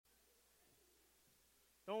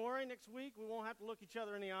Don't worry, next week we won't have to look each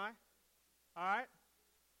other in the eye. All right?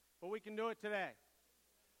 But we can do it today.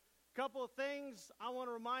 A couple of things I want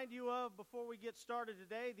to remind you of before we get started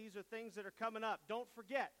today. These are things that are coming up. Don't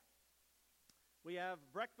forget, we have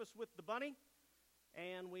Breakfast with the Bunny,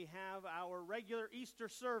 and we have our regular Easter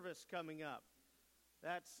service coming up.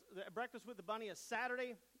 Breakfast with the Bunny is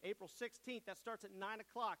Saturday, April 16th. That starts at 9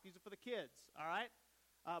 o'clock. These are for the kids, all right?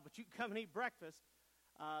 But you can come and eat breakfast.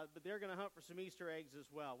 But they're going to hunt for some Easter eggs as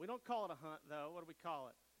well. We don't call it a hunt, though. What do we call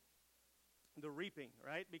it? The reaping,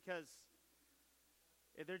 right? Because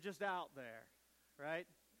they're just out there, right?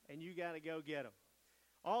 And you got to go get them.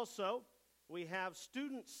 Also, we have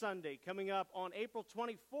Student Sunday coming up on April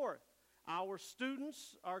 24th. Our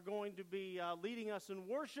students are going to be leading us in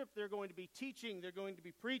worship. They're going to be teaching. They're going to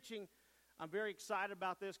be preaching. I'm very excited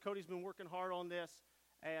about this. Cody's been working hard on this,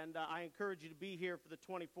 and I encourage you to be here for the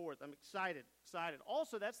 24th. I'm excited.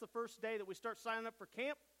 Also, that's the first day that we start signing up for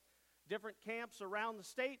camp. Different camps around the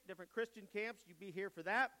state, different Christian camps. You be here for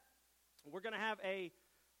that. We're going to have a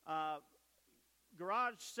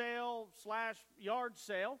garage sale / yard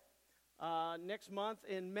sale next month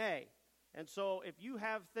in May. And so if you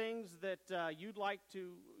have things that you'd like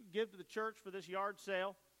to give to the church for this yard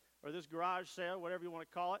sale or this garage sale, whatever you want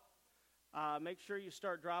to call it, make sure you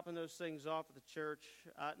start dropping those things off at the church.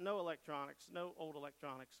 No electronics, no old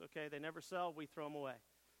electronics, okay? They never sell, we throw them away.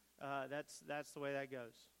 That's the way that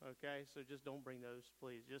goes, okay? So just don't bring those,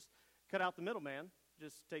 please. Just cut out the middleman.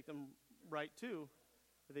 Just take them right to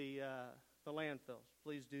the landfills.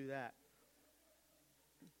 Please do that.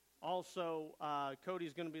 Also,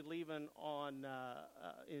 Cody's going to be leaving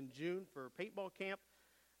in June for paintball camp.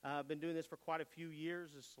 I've been doing this for quite a few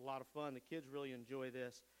years. It's a lot of fun. The kids really enjoy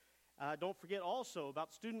this. Don't forget also about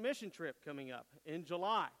the student mission trip coming up in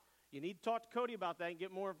July. You need to talk to Cody about that and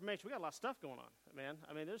get more information. We got a lot of stuff going on, man.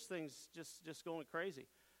 I mean, there's things just going crazy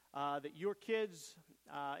that your kids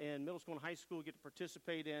in middle school and high school get to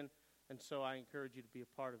participate in, and so I encourage you to be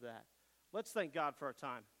a part of that. Let's thank God for our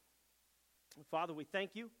time. Father, we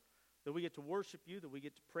thank you that we get to worship you, that we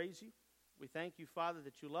get to praise you. We thank you, Father,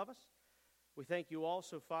 that you love us. We thank you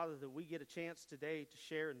also, Father, that we get a chance today to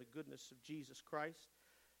share in the goodness of Jesus Christ,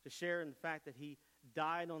 to share in the fact that he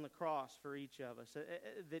died on the cross for each of us,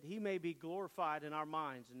 that he may be glorified in our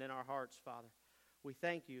minds and in our hearts, Father. We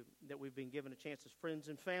thank you that we've been given a chance as friends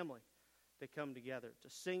and family to come together, to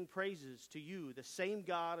sing praises to you, the same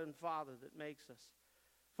God and Father that makes us.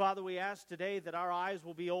 Father, we ask today that our eyes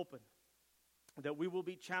will be open, that we will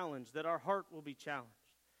be challenged, that our heart will be challenged,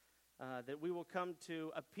 that we will come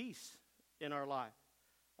to a peace in our life,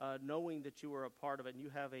 knowing that you are a part of it and you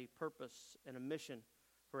have a purpose and a mission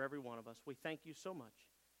for every one of us. We thank you so much.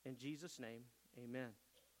 In Jesus' name, amen.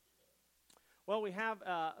 Well, we have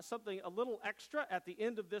something a little extra at the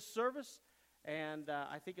end of this service, and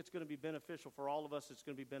I think it's going to be beneficial for all of us. It's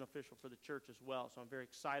going to be beneficial for the church as well, so I'm very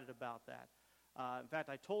excited about that. In fact,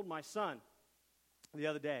 I told my son the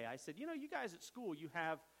other day, I said, you guys at school, you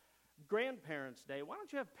have Grandparents' Day. Why don't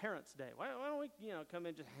you have Parents' Day? Why don't we, come in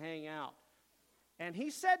and just hang out? And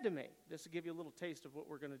he said to me, this will give you a little taste of what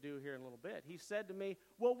we're going to do here in a little bit. He said to me,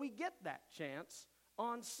 well, we get that chance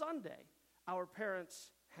on Sunday, our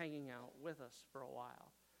parents hanging out with us for a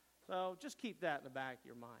while. So just keep that in the back of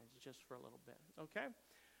your minds just for a little bit, okay?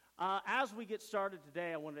 As we get started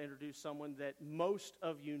today, I want to introduce someone that most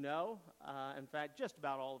of you know. In fact, just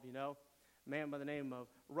about all of you know. A man by the name of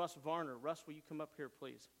Russ Varner. Russ, will you come up here,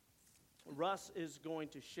 please? Russ is going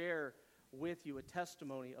to share with you a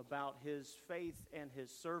testimony about his faith and his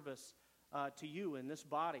service to you in this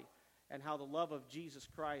body and how the love of Jesus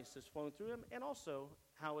Christ has flown through him and also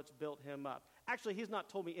how it's built him up. Actually, he's not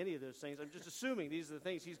told me any of those things. I'm just assuming these are the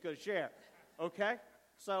things he's going to share, okay?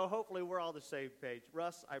 So hopefully we're all on the same page.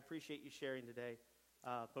 Russ, I appreciate you sharing today.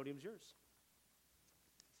 Podium's yours.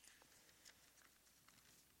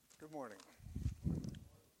 Good morning.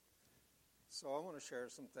 So I want to share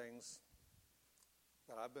some things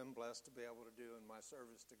that I've been blessed to be able to do in my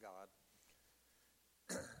service to God.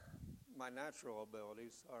 My natural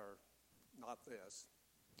abilities are not this,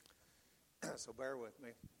 so bear with me.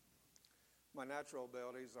 My natural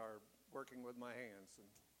abilities are working with my hands and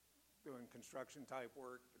doing construction type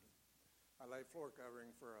work. I lay floor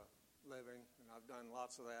covering for a living, and I've done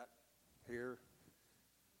lots of that here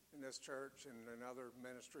in this church and in other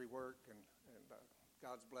ministry work, and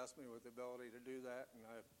God's blessed me with the ability to do that, and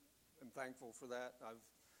I am thankful for that.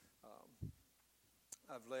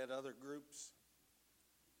 I've led other groups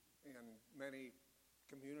in many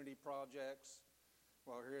community projects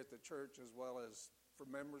while here at the church, as well as for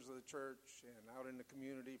members of the church and out in the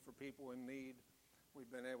community for people in need.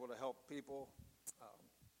 We've been able to help people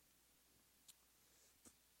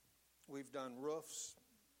We've done roofs,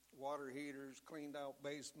 water heaters, cleaned out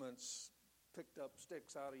basements, picked up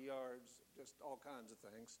sticks out of yards, just all kinds of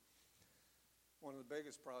things. One of the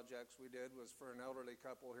biggest projects we did was for an elderly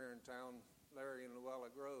couple here in town, Larry and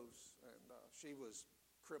Luella Groves, and she was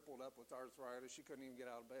crippled up with arthritis. She couldn't even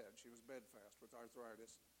get out of bed. She was bedfast with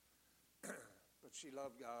arthritis. But she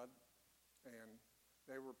loved God, and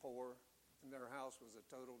they were poor, and their house was a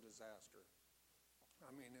total disaster.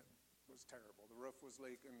 I mean, it was terrible. The roof was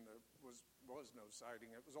leaking. There was no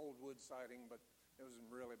siding. It was old wood siding, but it was in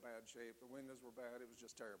really bad shape. The windows were bad. It was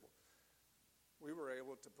just terrible. We were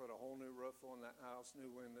able to put a whole new roof on that house, new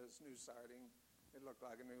windows, new siding. It looked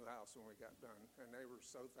like a new house when we got done, and they were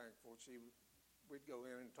so thankful. We'd go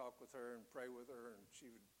in and talk with her and pray with her, and she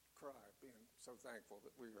would cry, being so thankful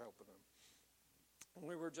that we were helping them. And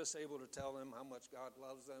we were just able to tell them how much God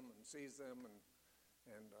loves them and sees them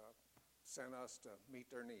and sent us to meet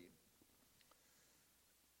their need.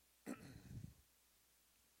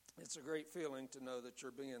 It's a great feeling to know that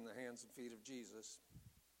you're being the hands and feet of Jesus.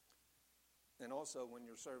 And also when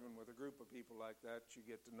you're serving with a group of people like that, you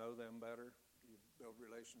get to know them better. You build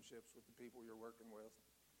relationships with the people you're working with.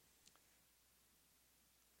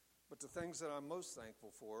 But the things that I'm most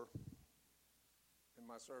thankful for in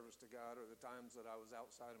my service to God are the times that I was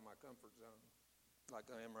outside of my comfort zone, like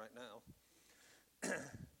I am right now.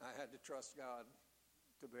 I had to trust God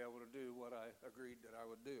to be able to do what I agreed that I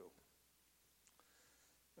would do.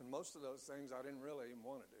 And most of those things I didn't really even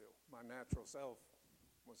want to do. My natural self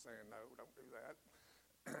was saying, no, don't do that.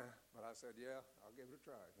 But I said, yeah, I'll give it a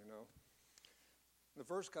try, The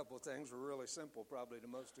first couple of things were really simple, probably to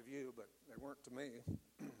most of you, but they weren't to me.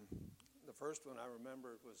 The first one I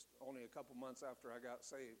remember was only a couple months after I got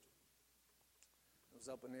saved. It was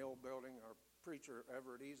up in the old building. Our preacher,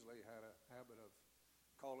 Everett Easley, had a habit of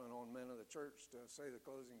calling on men of the church to say the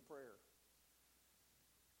closing prayer.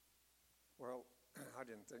 Well, I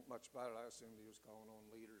didn't think much about it. I assumed he was calling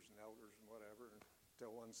on leaders and elders and whatever.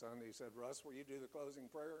 Until one Sunday he said, Russ, will you do the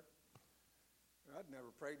closing prayer? And I'd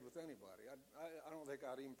never prayed with anybody. I don't think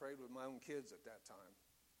I'd even prayed with my own kids at that time.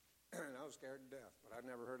 And I was scared to death, but I'd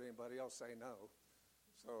never heard anybody else say no.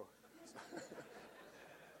 So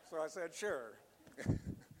I said, sure.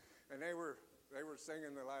 And they were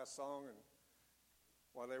singing the last song, and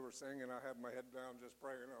while they were singing, I had my head down just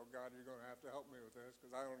praying, oh, God, you're going to have to help me with this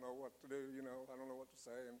because I don't know what to do, I don't know what to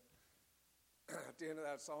say. And at the end of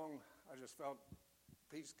that song, I just felt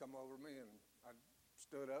peace come over me, and I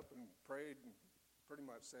stood up and prayed and pretty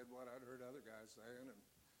much said what I'd heard other guys saying. And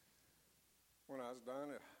when I was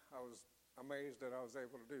done, I was amazed that I was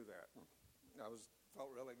able to do that.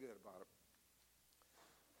 Felt really good about it.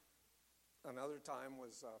 Another time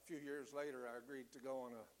was a few years later, I agreed to go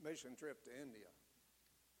on a mission trip to India,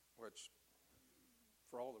 which,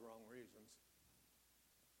 for all the wrong reasons.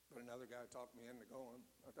 But another guy talked me into going.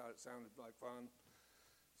 I thought it sounded like fun.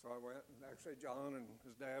 So I went, and actually John and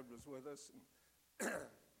his dad was with us. And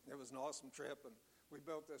it was an awesome trip, and we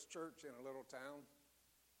built this church in a little town.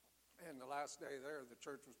 And the last day there, the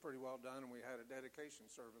church was pretty well done, and we had a dedication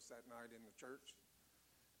service that night in the church.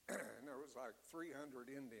 And there was like 300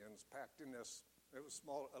 Indians packed in this. It was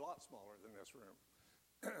small, a lot smaller than this room.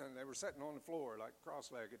 And they were sitting on the floor like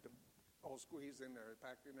cross-legged, all squeezed in there,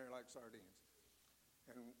 packed in there like sardines.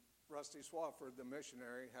 And Rusty Swafford, the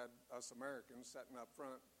missionary, had us Americans sitting up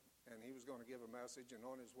front, and he was going to give a message. And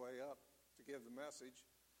on his way up to give the message,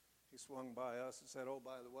 he swung by us and said, oh,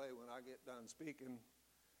 by the way, when I get done speaking,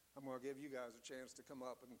 I'm going to give you guys a chance to come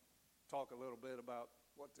up and talk a little bit about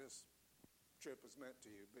what this trip has meant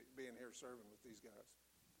to you, being here serving with these guys.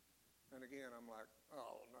 And again, I'm like,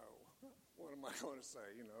 oh, no, what am I going to say,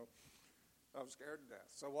 I was scared to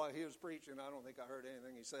death. So while he was preaching, I don't think I heard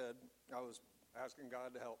anything he said. I was asking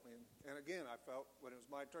God to help me. And again, I felt, when it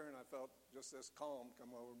was my turn, I felt just this calm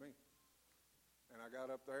come over me. And I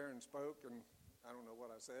got up there and spoke, and I don't know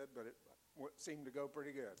what I said, but it seemed to go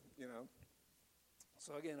pretty good,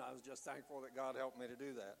 So again, I was just thankful that God helped me to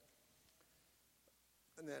do that.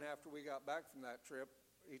 And then after we got back from that trip,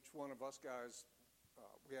 each one of us guys,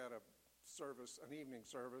 we had an evening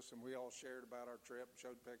service, and we all shared about our trip,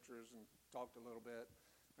 showed pictures, and talked a little bit.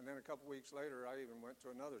 And then a couple weeks later, I even went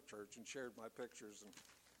to another church and shared my pictures and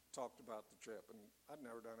talked about the trip. And I'd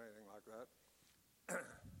never done anything like that.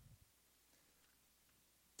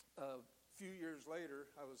 A few years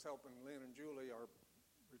later, I was helping Lynn and Julie, our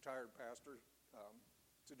retired pastor,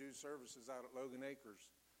 to do services out at Logan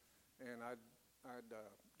Acres. And I'd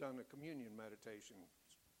done a communion meditation,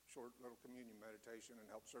 short little communion meditation, and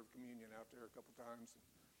helped serve communion out there a couple times.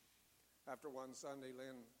 After one Sunday,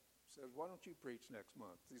 Lynn said, why don't you preach next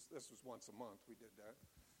month? This was once a month we did that.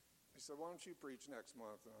 said, why don't you preach next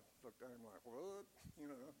month? And I looked at him like, what? You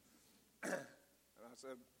know. And I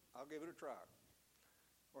said, I'll give it a try.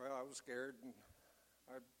 Well, I was scared, and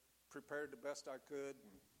I prepared the best I could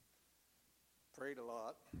and prayed a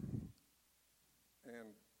lot.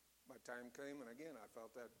 And my time came, and again, I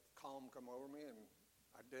felt that calm come over me, and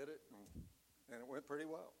I did it, and it went pretty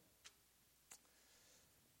well.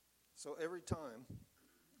 So every time,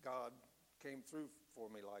 God came through for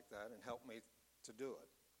me like that and helped me to do it.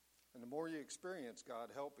 And the more you experience God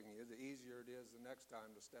helping you, the easier it is the next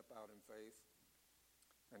time to step out in faith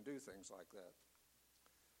and do things like that.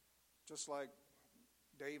 Just like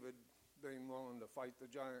David being willing to fight the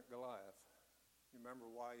giant Goliath. You remember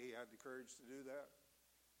why he had the courage to do that?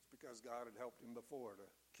 It's because God had helped him before to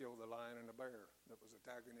kill the lion and the bear that was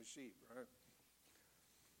attacking his sheep, right?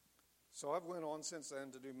 So I've went on since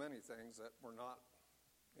then to do many things that were not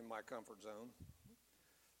in my comfort zone.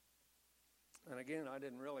 And again, I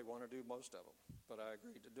didn't really want to do most of them, but I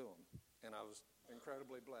agreed to do them. And I was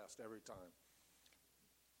incredibly blessed every time.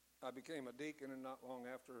 I became a deacon, and not long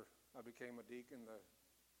after I became a deacon,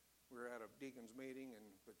 we were at a deacon's meeting, and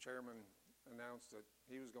the chairman announced that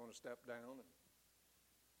he was going to step down and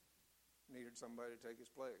needed somebody to take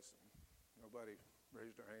his place. And nobody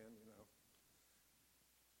raised their hand, you know.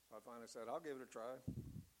 So I finally said, I'll give it a try.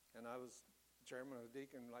 And I was chairman of the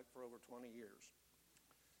deacon like for over 20 years.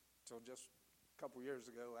 Until just a couple years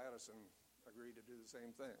ago, Addison agreed to do the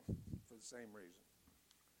same thing for the same reason.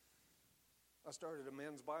 I started a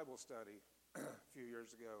men's Bible study a few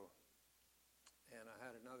years ago. And I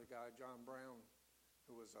had another guy, John Brown,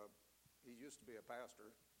 who he used to be a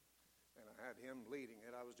pastor. And I had him leading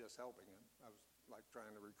it. I was just helping him. I was like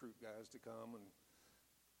trying to recruit guys to come,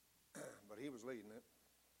 but he was leading it.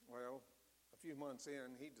 Well, a few months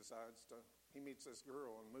in, he meets this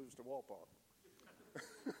girl and moves to Walpaw.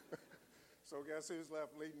 So guess who's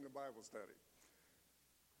left leading the Bible study?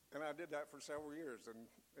 And I did that for several years,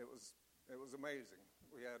 and it was amazing.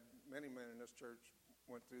 We had many men in this church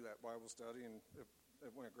went through that Bible study, and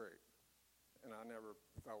it went great. And I never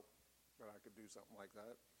felt that I could do something like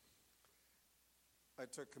that. I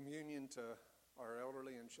took communion to our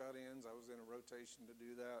elderly and shut-ins. I was in a rotation to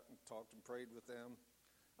do that and talked and prayed with them.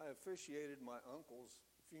 I officiated my uncle's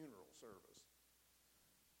funeral service.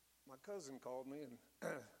 My cousin called me and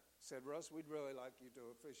said, Russ, we'd really like you to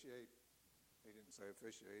officiate. He didn't say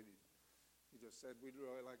officiate. He just said, we'd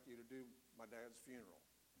really like you to do my dad's funeral,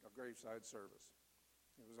 a graveside service.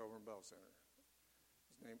 It was over in Bell Center.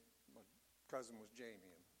 My cousin was Jamie.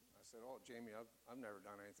 And I said, oh, Jamie, I've never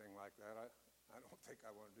done anything like that. I don't think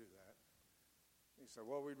I want to do that. He said,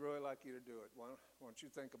 well, we'd really like you to do it. Why don't you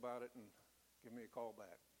think about it and give me a call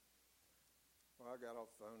back? Well, I got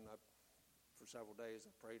off the phone. For several days,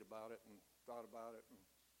 I prayed about it and thought about it. And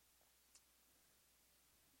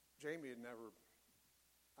Jamie had never,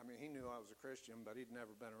 he knew I was a Christian, but he'd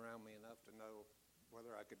never been around me enough to know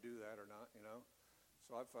whether I could do that or not, you know.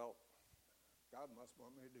 So I felt God must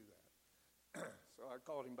want me to do that. So I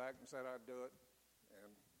called him back and said I'd do it.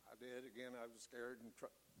 And I did. Again, I was scared,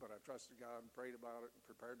 but I trusted God and prayed about it and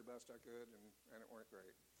prepared the best I could, and it went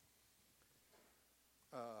great.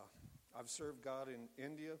 I've served God in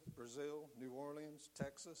India, Brazil, New Orleans,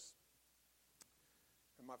 Texas.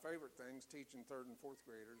 And my favorite thing is teaching 3rd and 4th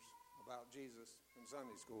graders about Jesus in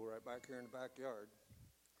Sunday school right back here in the backyard,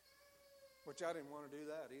 which I didn't want to do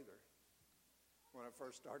that either when I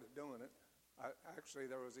first started doing it.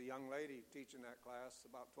 There was a young lady teaching that class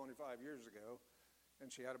about 25 years ago,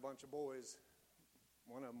 and she had a bunch of boys.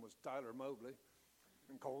 One of them was Tyler Mobley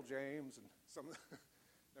and Cole James, and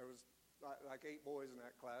there was like 8 boys in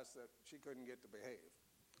that class that she couldn't get to behave.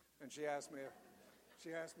 And she asked me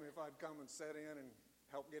if I'd come and sit in and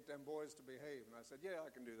help get them boys to behave. And I said, yeah,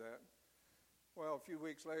 I can do that. Well, a few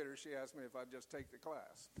weeks later, she asked me if I'd just take the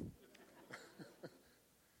class.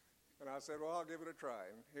 And I said, well, I'll give it a try.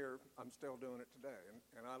 And here, I'm still doing it today.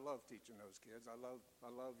 And I love teaching those kids. I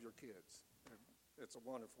love your kids. It's a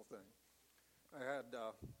wonderful thing. I had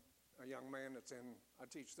a young man I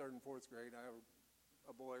teach 3rd and 4th grade. I have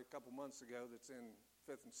a boy a couple months ago that's in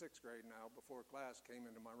 5th and 6th grade now, before class, came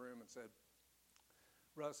into my room and said,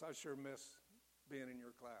 Russ, I sure miss being in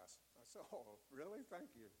your class. I said, oh, really?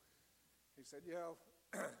 Thank you. He said, yeah,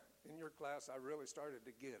 in your class I really started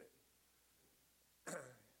to get it.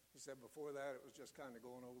 He said, before that it was just kind of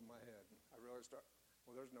going over my head. I really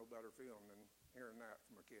well, there's no better feeling than hearing that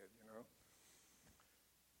from a kid, you know.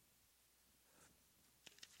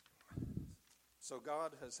 So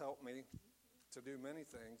God has helped me to do many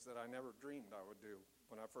things that I never dreamed I would do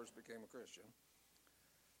when I first became a Christian.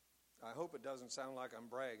 I hope it doesn't sound like I'm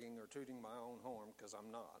bragging or tooting my own horn, because I'm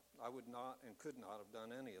not. I would not and could not have done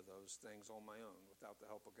any of those things on my own without the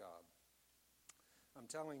help of God. I'm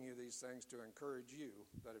telling you these things to encourage you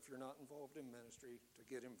that if you're not involved in ministry, to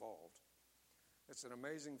get involved. It's an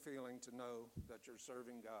amazing feeling to know that you're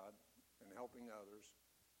serving God and helping others,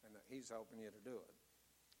 and that He's helping you to do it.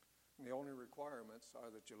 And the only requirements are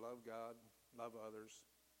that you love God, love others,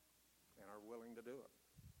 and are willing to do it.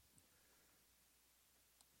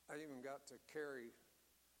 I even got to carry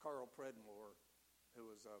Carl Predmore,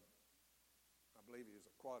 who was I believe he was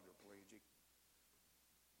a quadriplegic.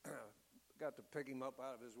 Got to pick him up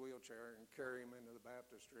out of his wheelchair and carry him into the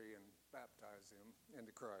baptistry and baptize him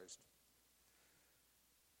into Christ.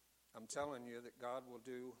 I'm telling you that God will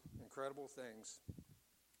do incredible things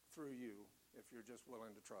through you if you're just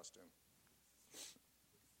willing to trust Him.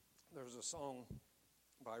 There's a song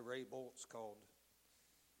by Ray Boltz called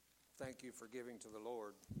 "Thank You for Giving to the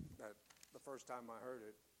Lord" that the first time I heard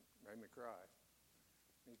it made me cry.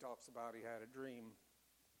 He talks about he had a dream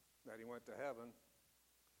that he went to heaven,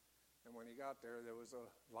 and when he got there, there was a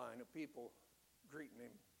line of people greeting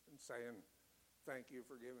him and saying, "Thank you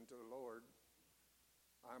for giving to the Lord.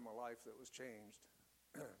 I'm a life that was changed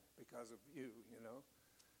because of you," you know.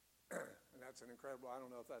 And that's an incredible, I don't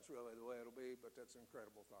know if that's really the way it'll be, but that's an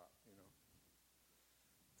incredible thought, you know.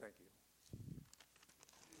 Thank you.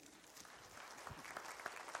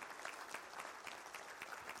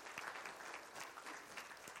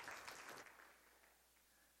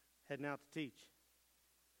 Heading out to teach.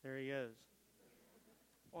 There he goes.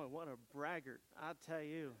 Boy, what a braggart. I tell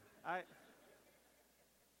you.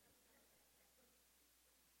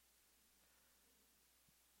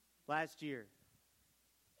 Last year,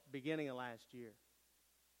 beginning of last year,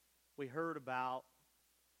 we talked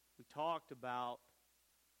about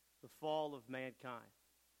the fall of mankind.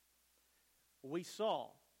 We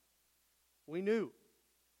knew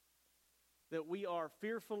that we are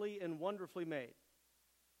fearfully and wonderfully made.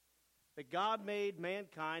 That God made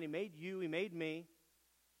mankind, He made you, He made me,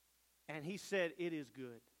 and He said, "It is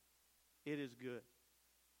good. It is good."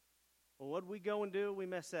 Well, what did we go and do? We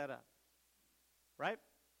messed that up. Right?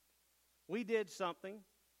 We did something.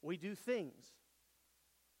 We do things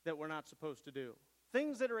that we're not supposed to do.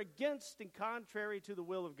 Things that are against and contrary to the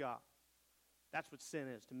will of God. That's what sin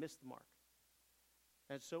is, to miss the mark.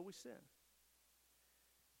 And so we sin.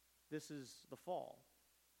 This is the fall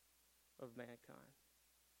of mankind.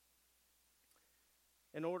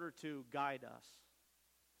 In order to guide us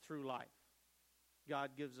through life,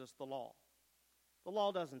 God gives us the law. The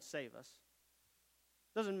law doesn't save us,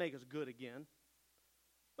 doesn't make us good again.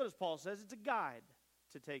 But as Paul says, it's a guide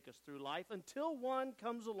to take us through life until one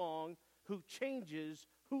comes along who changes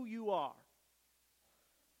who you are.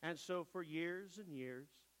 And so for years and years,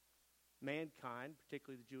 mankind,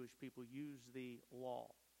 particularly the Jewish people, used the law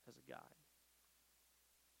as a guide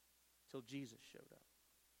till Jesus showed up.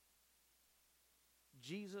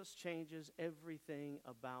 Jesus changes everything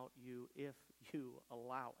about you if you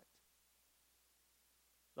allow it.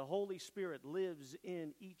 The Holy Spirit lives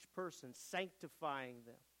in each person, sanctifying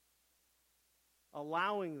them,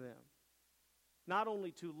 allowing them not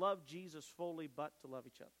only to love Jesus fully, but to love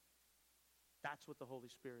each other. That's what the Holy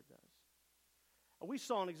Spirit does. We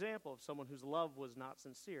saw an example of someone whose love was not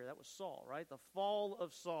sincere. That was Saul, right? The fall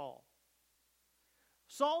of Saul.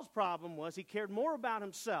 Saul's problem was he cared more about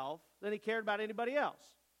himself than he cared about anybody else.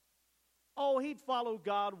 Oh, he'd follow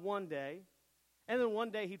God one day, and then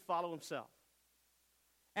one day he'd follow himself.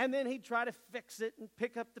 And then he'd try to fix it and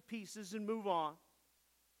pick up the pieces and move on.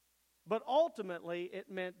 But ultimately,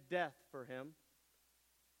 it meant death for him.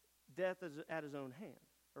 Death is at his own hand,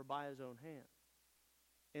 or by his own hand.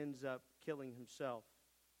 Ends up killing himself.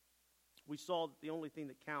 We saw that the only thing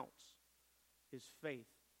that counts is faith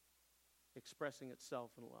expressing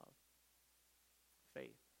itself in love.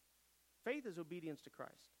 Faith. Faith is obedience to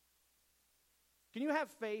Christ. Can you have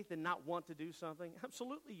faith and not want to do something?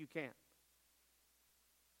 Absolutely you can.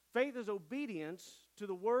 Faith is obedience to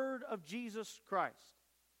the word of Jesus Christ.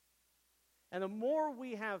 And the more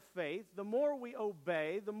we have faith, the more we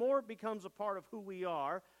obey, the more it becomes a part of who we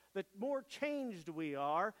are, the more changed we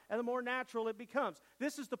are, and the more natural it becomes.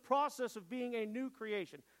 This is the process of being a new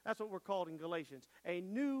creation. That's what we're called in Galatians, a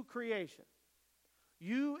new creation.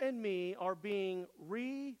 You and me are being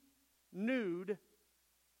renewed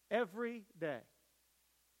every day.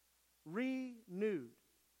 Renewed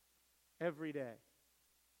every day.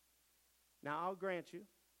 Now, I'll grant you,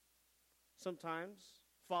 sometimes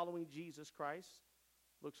following Jesus Christ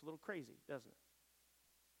looks a little crazy, doesn't it?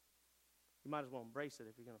 You might as well embrace it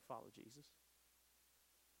if you're going to follow Jesus.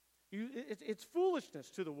 It's foolishness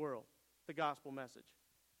to the world, the gospel message.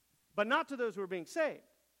 but not to those who are being saved.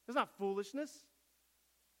 It's not foolishness.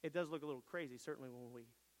 It does look a little crazy, certainly when we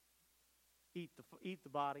eat the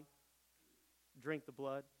body, drink the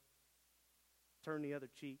blood, turn the other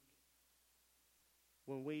cheek.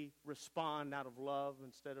 When we respond out of love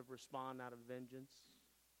instead of respond out of vengeance.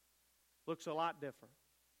 Looks a lot different.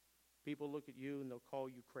 People look at you and they'll call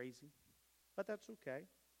you crazy, but that's okay.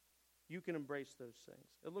 You can embrace those things.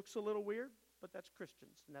 It looks a little weird, but that's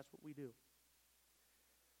Christians, and that's what we do.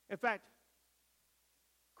 In fact,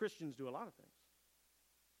 Christians do a lot of things.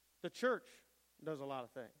 The church does a lot of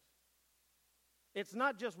things. It's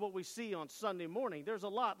not just what we see on Sunday morning. There's a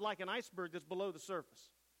lot, like an iceberg, that's below the surface.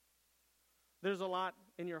 There's a lot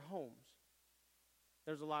in your homes.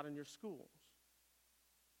 There's a lot in your schools.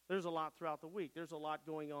 There's a lot throughout the week. There's a lot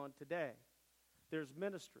going on today. There's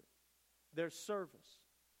ministry. There's service.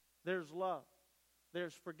 There's love.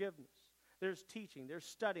 There's forgiveness. There's teaching. There's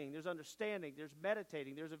studying. There's understanding. There's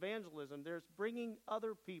meditating. There's evangelism. There's bringing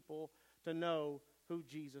other people to know who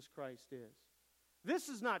Jesus Christ is. This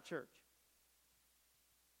is not church.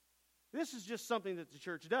 This is just something that the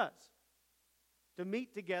church does, to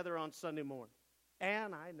meet together on Sunday morning.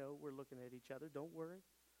 And I know we're looking at each other. Don't worry.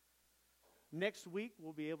 Next week,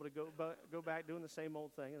 we'll be able to go back doing the same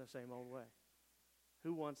old thing in the same old way.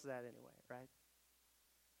 Who wants that anyway, right?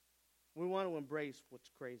 We want to embrace what's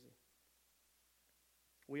crazy.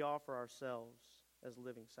 We offer ourselves as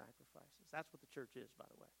living sacrifices. That's what the church is, by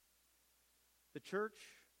the way. The church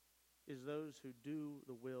is those who do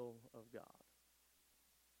the will of God.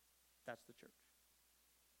 That's the church.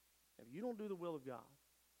 If you don't do the will of God,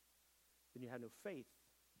 then you have no faith,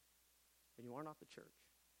 and you are not the church.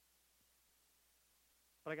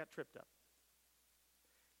 But I got tripped up.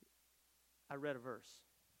 I read a verse.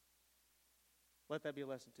 Let that be a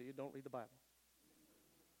lesson to you. Don't read the Bible.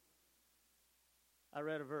 I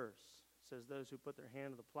read a verse. It says, those who put their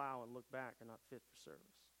hand to the plow and look back are not fit for service.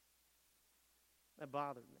 That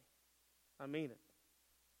bothered me. I mean it.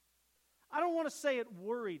 I don't want to say it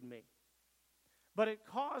worried me, but it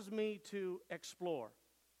caused me to explore.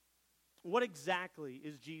 What exactly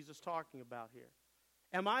is Jesus talking about here?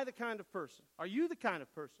 Am I the kind of person? Are you the kind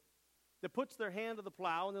of person that puts their hand to the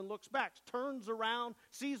plow and then looks back, turns around,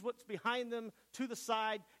 sees what's behind them to the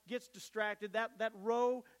side, gets distracted? That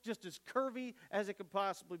row just as curvy as it could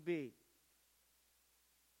possibly be.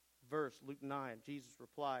 Verse, Luke 9, Jesus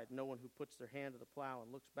replied, no one who puts their hand to the plow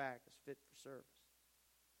and looks back is fit for service.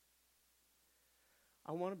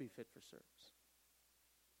 I want to be fit for service.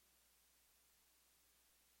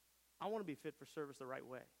 I want to be fit for service the right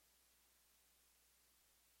way.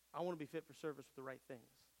 I want to be fit for service with the right things.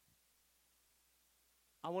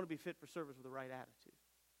 I want to be fit for service with the right attitude.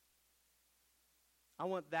 I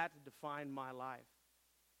want that to define my life.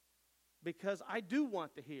 Because I do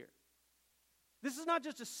want to hear. This is not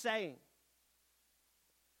just a saying.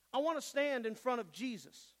 I want to stand in front of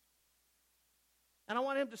Jesus. And I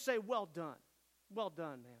want him to say, well done. Well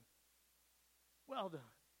done, man. Well done.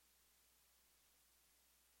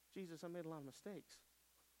 Jesus, I made a lot of mistakes.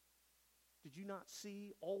 Did you not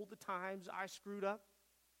see all the times I screwed up?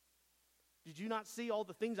 Did you not see all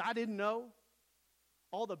the things I didn't know?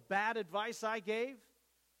 All the bad advice I gave?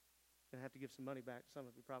 I'm going to have to give some money back to some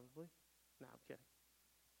of you probably. No, I'm kidding.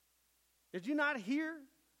 Did you not hear?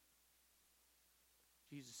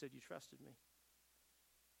 Jesus said, you trusted me.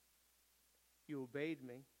 You obeyed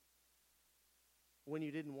me when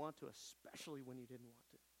you didn't want to, especially when you didn't want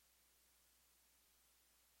to.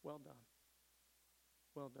 Well done.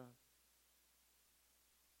 Well done.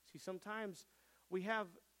 See, sometimes we have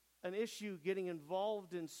an issue getting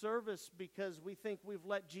involved in service because we think we've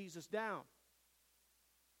let Jesus down.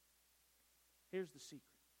 Here's the secret.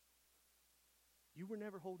 You were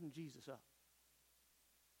never holding Jesus up.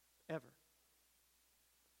 Ever.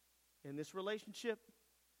 In this relationship,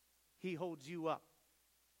 he holds you up.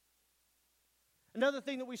 Another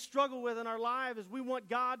thing that we struggle with in our life is we want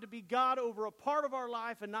God to be God over a part of our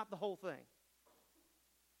life and not the whole thing.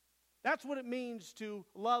 That's what it means to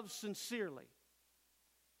love sincerely.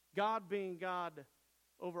 God being God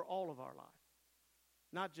over all of our life.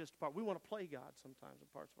 Not just part. We want to play God sometimes in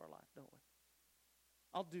parts of our life, don't we?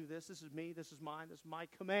 I'll do this. This is me. This is mine. This is my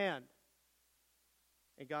command.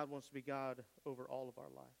 And God wants to be God over all of our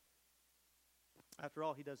life. After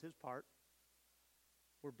all, he does his part.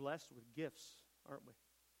 We're blessed with gifts, aren't we?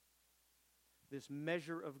 This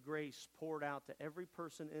measure of grace poured out to every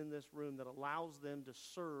person in this room that allows them to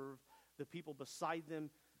serve the people beside them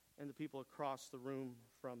and the people across the room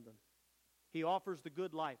from them. He offers the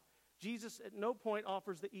good life. Jesus at no point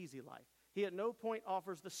offers the easy life. He at no point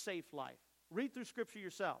offers the safe life. Read through Scripture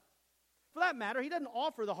yourself. For that matter, he doesn't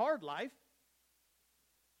offer the hard life.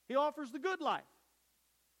 He offers the good life.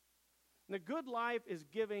 And the good life is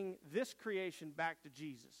giving this creation back to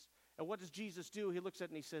Jesus. And what does Jesus do? He looks at it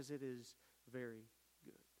and he says, it is very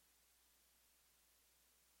good.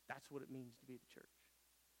 That's what it means to be the church.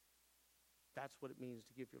 That's what it means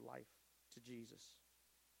to give your life to Jesus.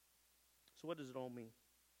 So what does it all mean?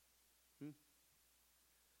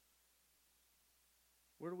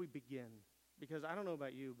 Where do we begin? Because I don't know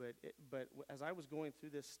about you, but as I was going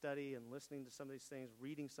through this study and listening to some of these things,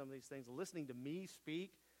 reading some of these things, listening to me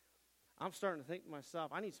speak, I'm starting to think to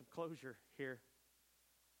myself, I need some closure here.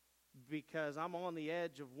 Because I'm on the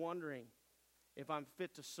edge of wondering if I'm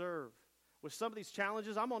fit to serve. With some of these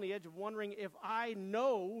challenges, I'm on the edge of wondering if I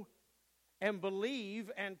know and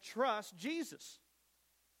believe and trust Jesus.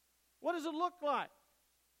 What does it look like?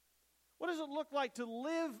 What does it look like to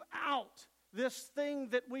live out this thing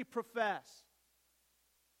that we profess?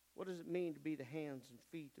 What does it mean to be the hands and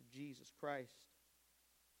feet of Jesus Christ?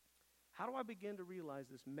 How do I begin to realize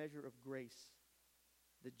this measure of grace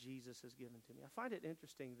that Jesus has given to me? I find it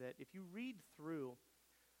interesting that if you read through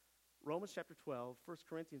Romans chapter 12, 1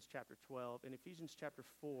 Corinthians chapter 12, and Ephesians chapter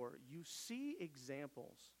 4, you see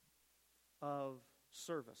examples of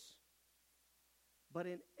service. But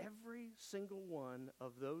in every single one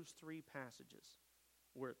of those three passages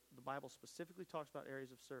where the Bible specifically talks about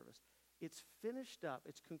areas of service, it's finished up,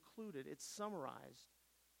 it's concluded, it's summarized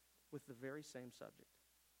with the very same subject.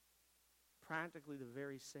 Practically the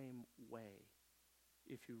very same way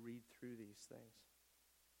if you read through these things.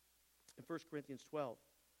 In 1 Corinthians 12,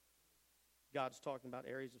 God's talking about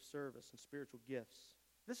areas of service and spiritual gifts.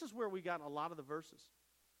 This is where we got a lot of the verses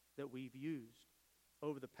that we've used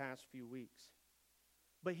over the past few weeks.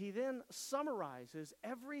 But he then summarizes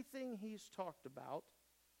everything he's talked about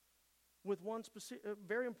with one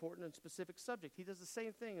very important and specific subject. He does the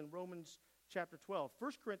same thing in Romans chapter 12.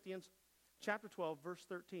 1 Corinthians chapter 12, verse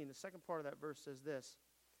 13, the second part of that verse says this,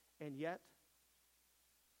 and yet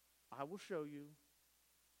I will show you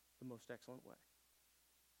the most excellent way.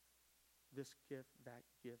 This gift,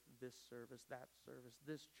 this service, that service,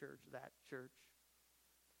 this church, that church.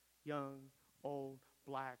 Young, old,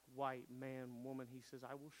 black, white, man, woman. He says,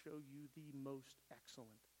 I will show you the most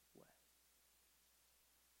excellent way.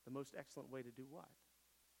 The most excellent way to do what?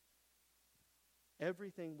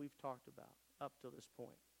 Everything we've talked about up to this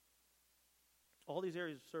point. All these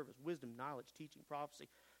areas of service, wisdom, knowledge, teaching, prophecy,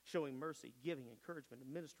 showing mercy, giving, encouragement,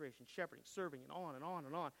 administration, shepherding, serving, and on and on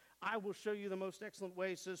and on. I will show you the most excellent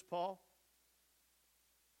way, says Paul.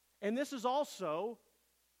 And this is also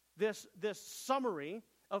this summary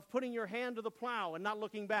of putting your hand to the plow and not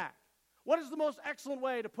looking back. What is the most excellent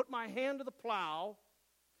way to put my hand to the plow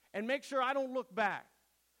and make sure I don't look back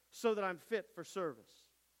so that I'm fit for service?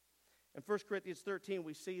 In 1 Corinthians 13,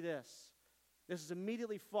 we see this. This is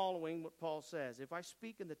immediately following what Paul says. If I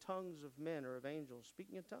speak in the tongues of men or of angels,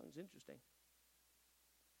 speaking in tongues, interesting,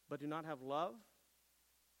 but do not have love,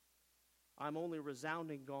 I'm only a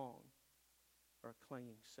resounding gong or a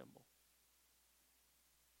clanging cymbal.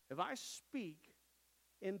 If I speak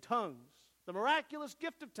in tongues, the miraculous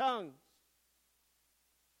gift of tongues,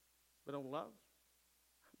 but don't love,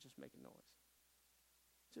 I'm just making noise.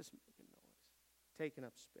 Just making noise. Taking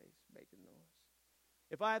up space, making noise.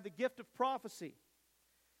 If I have the gift of prophecy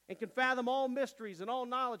and can fathom all mysteries and all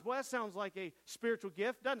knowledge, well, that sounds like a spiritual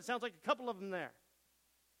gift, doesn't it? Sounds like a couple of them there.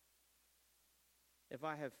 If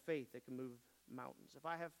I have faith that can move mountains, if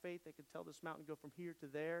I have faith that can tell this mountain to go from here to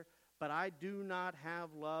there, but I do not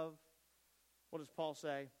have love, what does Paul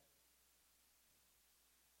say?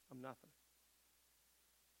 I'm nothing.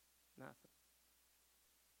 Nothing.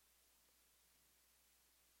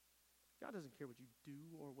 God doesn't care what you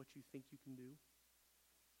do or what you think you can do.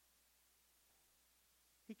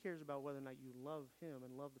 He cares about whether or not you love him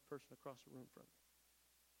and love the person across the room from you.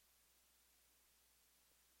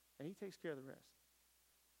 And he takes care of the rest.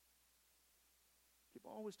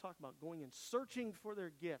 People always talk about going and searching for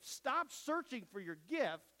their gift. Stop searching for your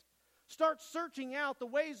gift. Start searching out the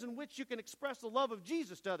ways in which you can express the love of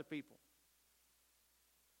Jesus to other people.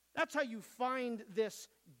 That's how you find this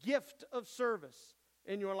gift of service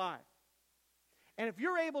in your life. And if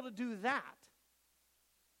you're able to do that,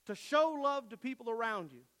 to show love to people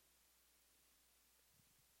around you,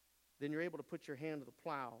 then you're able to put your hand to the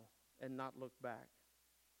plow and not look back.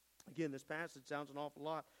 Again, this passage sounds an awful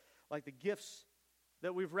lot like the gifts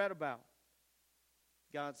that we've read about.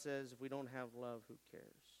 God says, if we don't have love, who cares?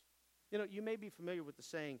 You know, you may be familiar with the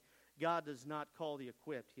saying, God does not call the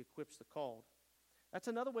equipped, he equips the called. That's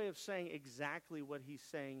another way of saying exactly what he's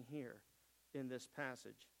saying here in this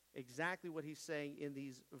passage. Exactly what he's saying in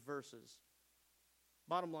these verses.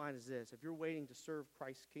 Bottom line is this: if you're waiting to serve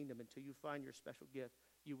Christ's kingdom until you find your special gift,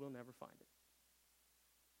 you will never find it.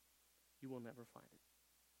 You will never find it.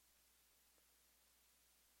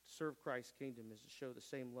 To serve Christ's kingdom is to show the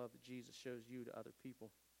same love that Jesus shows you to other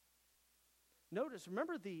people. Notice,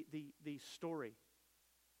 remember the story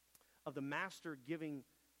of the master giving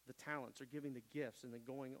the talents or giving the gifts and then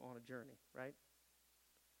going on a journey, right?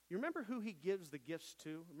 You remember who he gives the gifts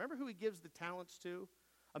to? Remember who he gives the talents to?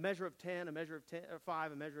 A measure of 10, a measure of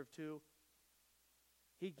 5, a measure of 2.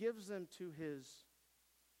 He gives them to his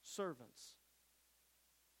servants.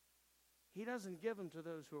 He doesn't give them to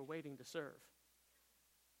those who are waiting to serve.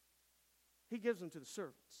 He gives them to the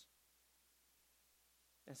servants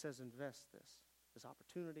and says, invest this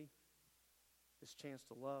opportunity, this chance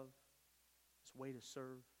to love, this way to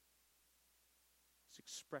serve, this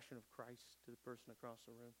expression of Christ to the person across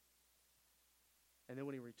the room. And then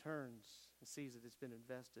when he returns and sees that it's been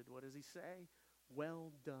invested, what does he say?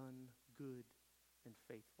 Well done, good and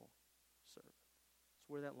faithful servant. That's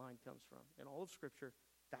where that line comes from. In all of Scripture,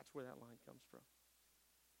 that's where that line comes from.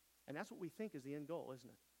 And that's what we think is the end goal, isn't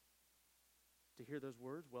it? To hear those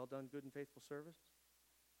words, well done, good and faithful servant.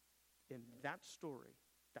 In that story,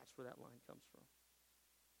 that's where that line comes from.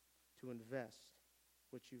 To invest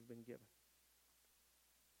what you've been given.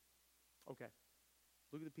 Okay.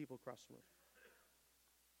 Look at the people across the room.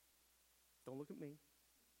 Don't look at me.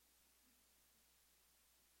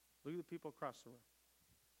 Look at the people across the room.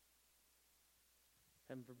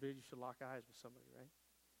 Heaven forbid you should lock eyes with somebody, right?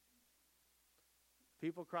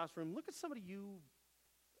 People across the room, look at somebody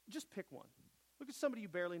just pick one. Look at somebody you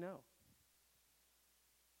barely know.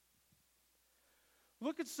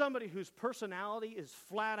 Look at somebody whose personality is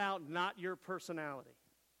flat out not your personality.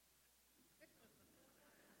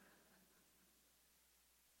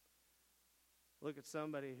 Look at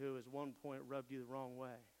somebody who at one point rubbed you the wrong way.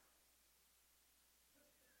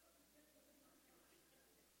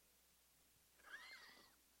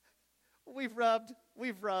 We've rubbed.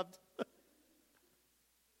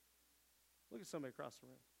 Look at somebody across the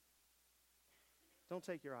room. Don't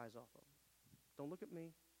take your eyes off of them. Don't look at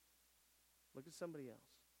me. Look at somebody else.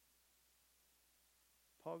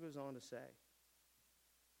 Paul goes on to say,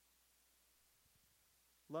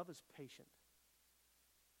 love is patient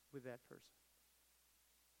with that person.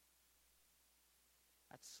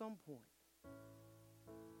 At some point,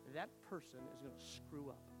 that person is going to screw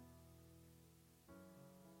up.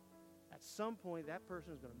 At some point, that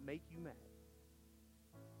person is going to make you mad.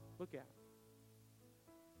 Look at him.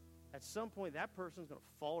 At some point, that person is going to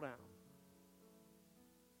fall down.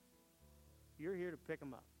 You're here to pick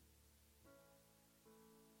them up.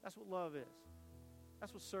 That's what love is.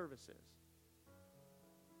 That's what service is.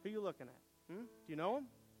 Who are you looking at? Do you know him?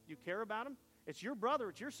 Do you care about him? It's your brother.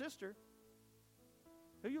 It's your sister.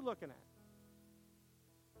 Who are you looking at?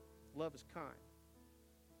 Love is kind.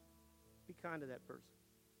 Be kind to that person.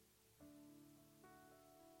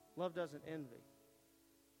 Love doesn't envy.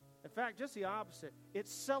 In fact, just the opposite. It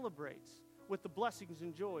celebrates with the blessings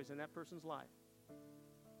and joys in that person's life.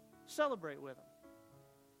 Celebrate with them.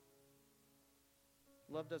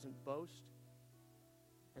 Love doesn't boast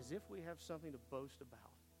as if we have something to boast about.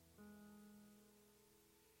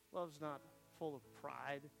 Love's not full of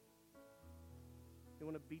pride. You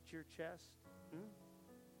want to beat your chest?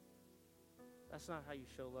 That's not how you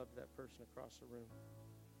show love to that person across the room.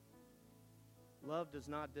 Love does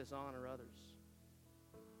not dishonor others.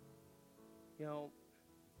 You know,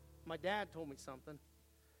 my dad told me something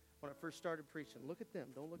when I first started preaching. Look at them,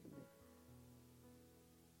 don't look at me.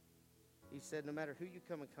 He said, no matter who you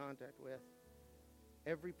come in contact with,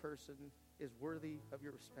 every person is worthy of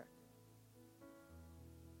your respect.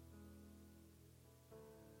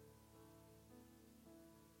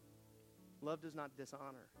 Love does not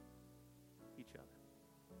dishonor each other.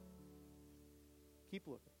 Keep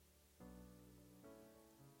looking.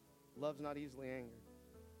 Love's not easily angered.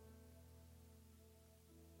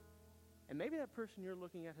 And maybe that person you're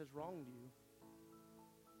looking at has wronged you.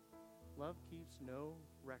 Love keeps no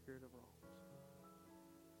record of wrongs.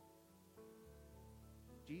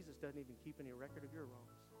 Jesus doesn't even keep any record of your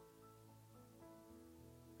wrongs.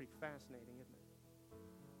 Pretty fascinating, isn't it?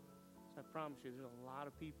 So I promise you, there's a lot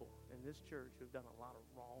of people in this church who have done a lot of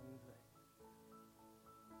wrong things.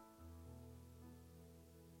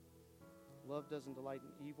 Love doesn't delight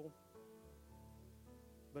in evil,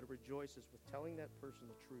 but it rejoices with telling that person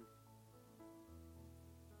the truth.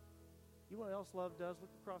 You know what else love does? Look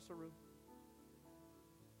across the room.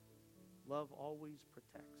 Love always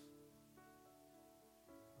protects.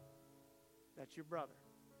 That's your brother.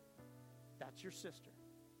 That's your sister.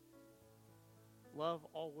 Love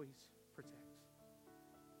always protects.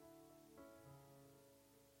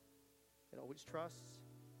 It always trusts.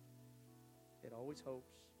 It always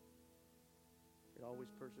hopes. It always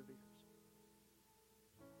perseveres.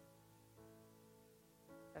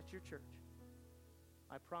 That's your church.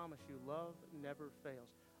 I promise you, love never fails.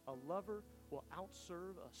 A lover will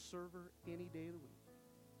outserve a server any day of the week.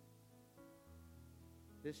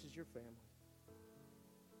 This is your family.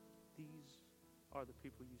 These are the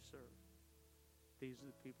people you serve. These are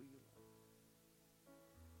the people you love.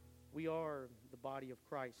 We are the body of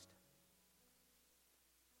Christ.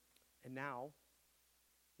 And now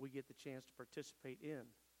we get the chance to participate in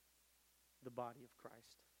the body of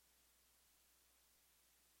Christ.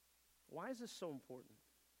 Why is this so important?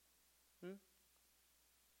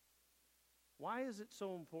 Why is it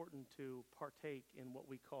so important to partake in what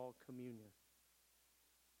we call communion?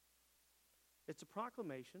 It's a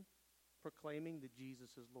proclamation proclaiming that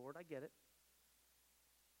Jesus is Lord. I get it.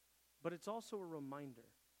 But it's also a reminder.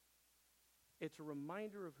 It's a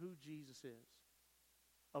reminder of who Jesus is,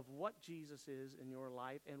 of what Jesus is in your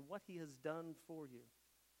life and what he has done for you.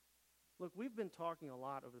 Look, we've been talking a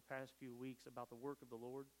lot over the past few weeks about the work of the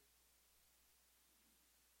Lord.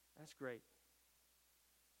 That's great.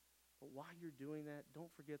 But while you're doing that,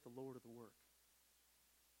 don't forget the Lord of the work.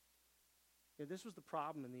 You know, this was the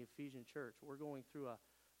problem in the Ephesian church. We're going through a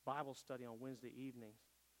Bible study on Wednesday evenings.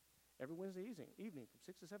 Every Wednesday evening from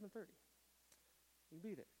 6 to 7:30. You can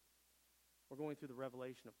be there. We're going through the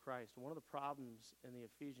revelation of Christ. And one of the problems in the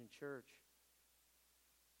Ephesian church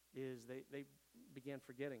is they began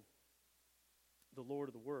forgetting the Lord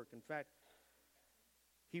of the work. In fact,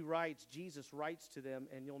 Jesus writes to them,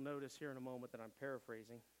 and you'll notice here in a moment that I'm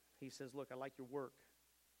paraphrasing. He says, look, I like your work.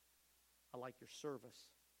 I like your service.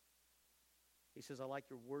 He says, I like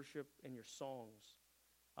your worship and your songs.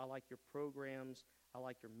 I like your programs. I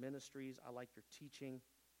like your ministries. I like your teaching.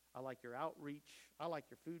 I like your outreach. I like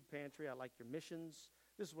your food pantry. I like your missions.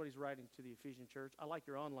 This is what he's writing to the Ephesian church. I like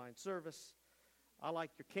your online service. I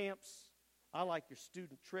like your camps. I like your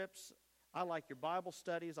student trips. I like your Bible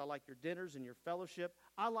studies. I like your dinners and your fellowship.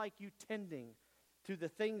 I like you tending to the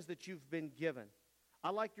things that you've been given. I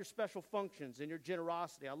like your special functions and your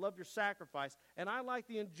generosity. I love your sacrifice. And I like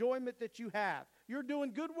the enjoyment that you have. You're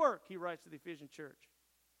doing good work, he writes to the Ephesian church.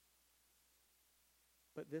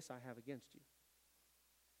 But this I have against you.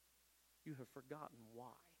 You have forgotten why.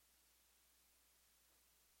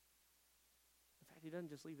 In fact, he doesn't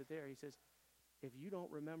just leave it there. He says, if you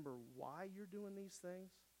don't remember why you're doing these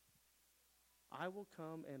things, I will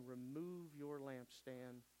come and remove your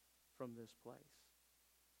lampstand from this place.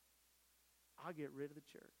 I'll get rid of the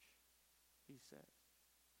church, he says.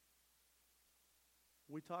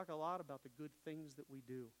 We talk a lot about the good things that we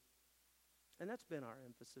do. And that's been our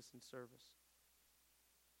emphasis in service.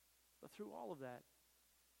 But through all of that,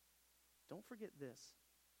 don't forget this.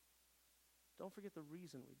 Don't forget the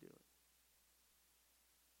reason we do it.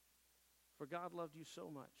 For God loved you so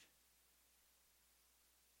much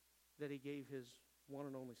that he gave his one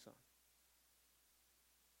and only Son.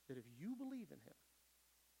 That if you believe in him,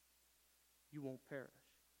 you won't perish,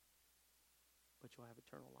 but you'll have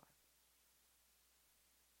eternal life.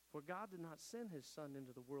 For God did not send his Son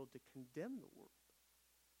into the world to condemn the world.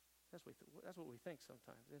 That's what we think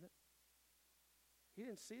sometimes, isn't it? He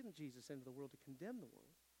didn't send Jesus into the world to condemn the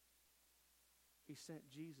world. He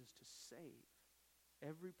sent Jesus to save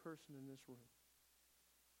every person in this room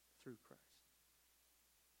through Christ.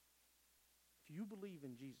 If you believe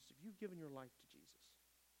in Jesus, if you've given your life to Jesus,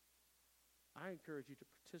 I encourage you to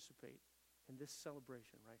participate in this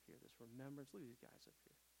celebration right here, this remembrance. Look at these guys up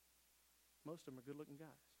here. Most of them are good-looking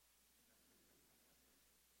guys.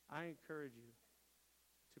 I encourage you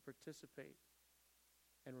to participate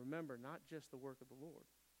and remember not just the work of the Lord,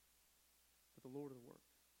 but the Lord of the work.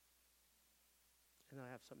 And then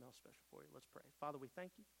I have something else special for you. Let's pray. Father, we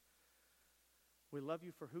thank you. We love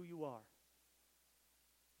you for who you are.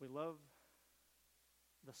 We love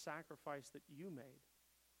the sacrifice that you made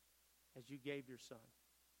as you gave your Son.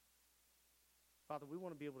 Father, we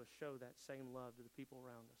want to be able to show that same love to the people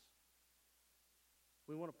around us.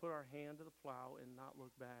 We want to put our hand to the plow and not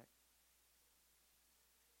look back.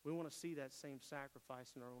 We want to see that same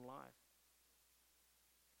sacrifice in our own life.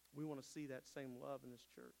 We want to see that same love in this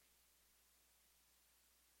church.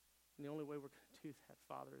 And the only way we're going to do that,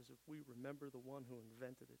 Father, is if we remember the one who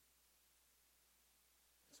invented it.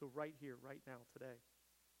 So right here, right now, today,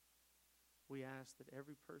 we ask that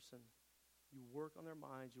every person, you work on their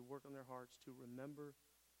minds, you work on their hearts to remember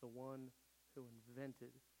the one who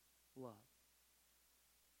invented love.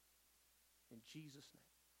 In Jesus'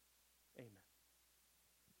 name, amen.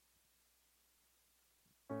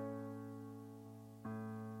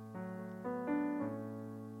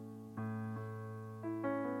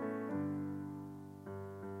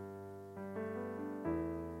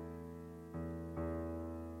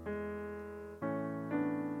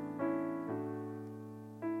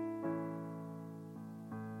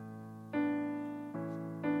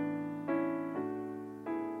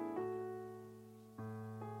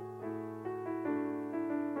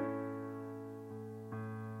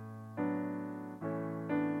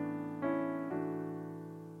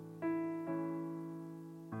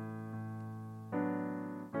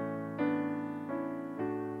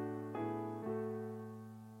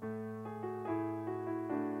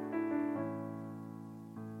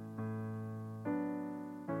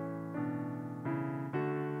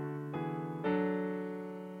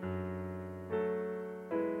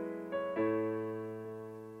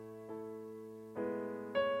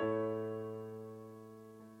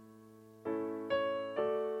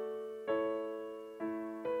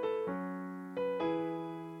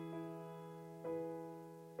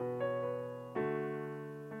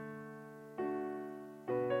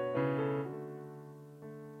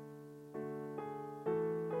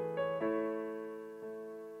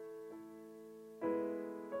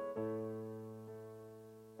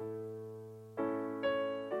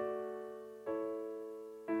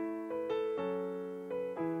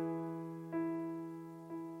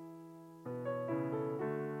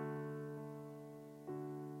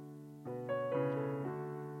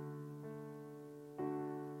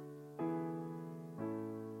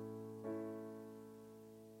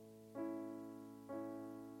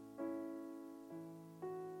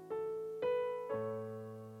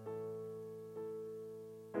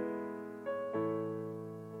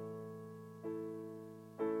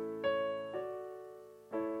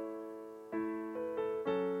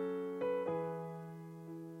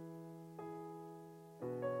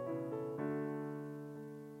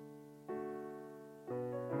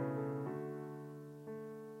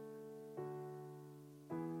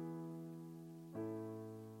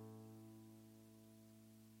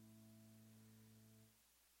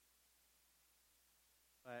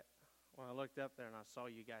 when I looked up there and I saw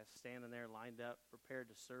you guys standing there lined up, prepared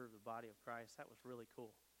to serve the body of Christ, that was really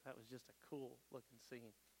cool. That was just a cool looking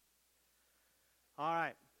scene. All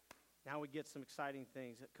right. Now we get some exciting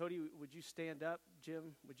things. Cody, would you stand up?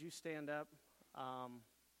 Jim, would you stand up?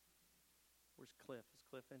 Where's Cliff? Is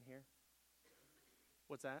Cliff in here?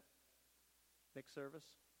 What's that? Next service?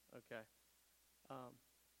 Okay.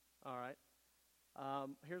 All right.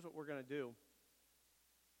 Here's what we're going to do.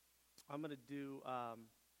 I'm going to do,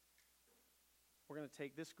 we're going to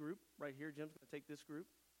take this group right here. Jim's going to take this group.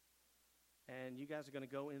 And you guys are going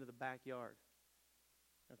to go into the backyard.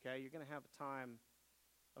 Okay? You're going to have a time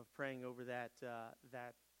of praying over that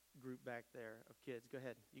group back there of kids. Go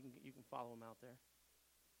ahead. You can follow them out there.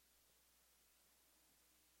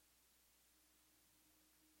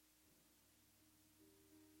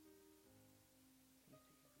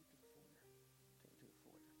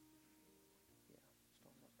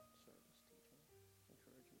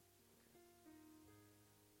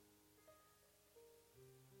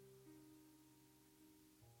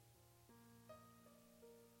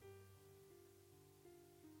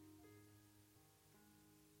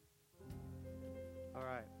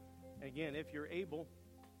 And again, if you're able,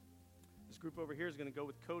 this group over here is going to go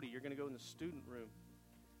with Cody. You're going to go in the student room.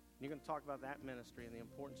 And you're going to talk about that ministry and the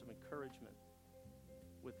importance of encouragement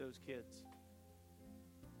with those kids.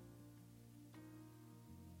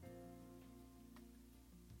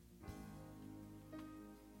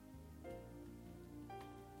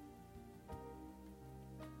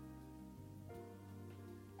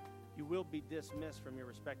 You will be dismissed from your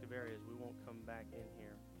respective areas. We won't come back in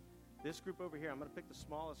here. This group over here, I'm going to pick the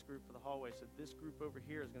smallest group for the hallway. So this group over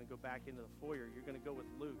here is going to go back into the foyer. You're going to go with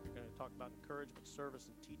Luke. You're going to talk about encouragement, service,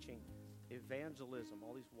 and teaching, evangelism,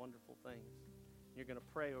 all these wonderful things. You're going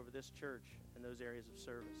to pray over this church and those areas of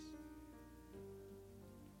service.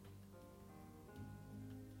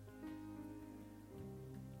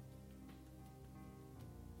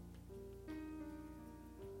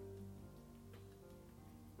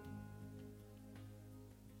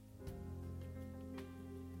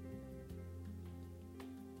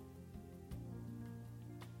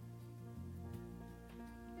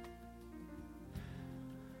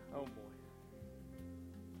 Oh boy,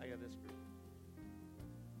 I got this group.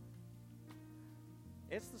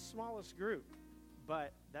 It's the smallest group,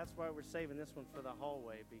 but that's why we're saving this one for the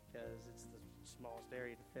hallway, because it's the smallest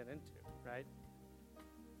area to fit into, right?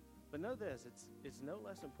 But know this, it's no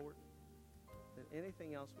less important than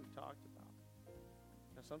anything else we've talked about.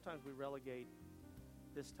 Now, sometimes we relegate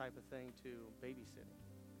this type of thing to babysitting,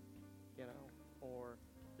 or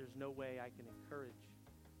there's no way I can encourage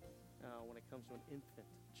when it comes to an infant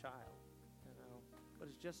child, but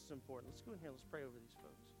it's just as important. Let's go in here. Let's pray over these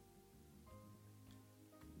folks.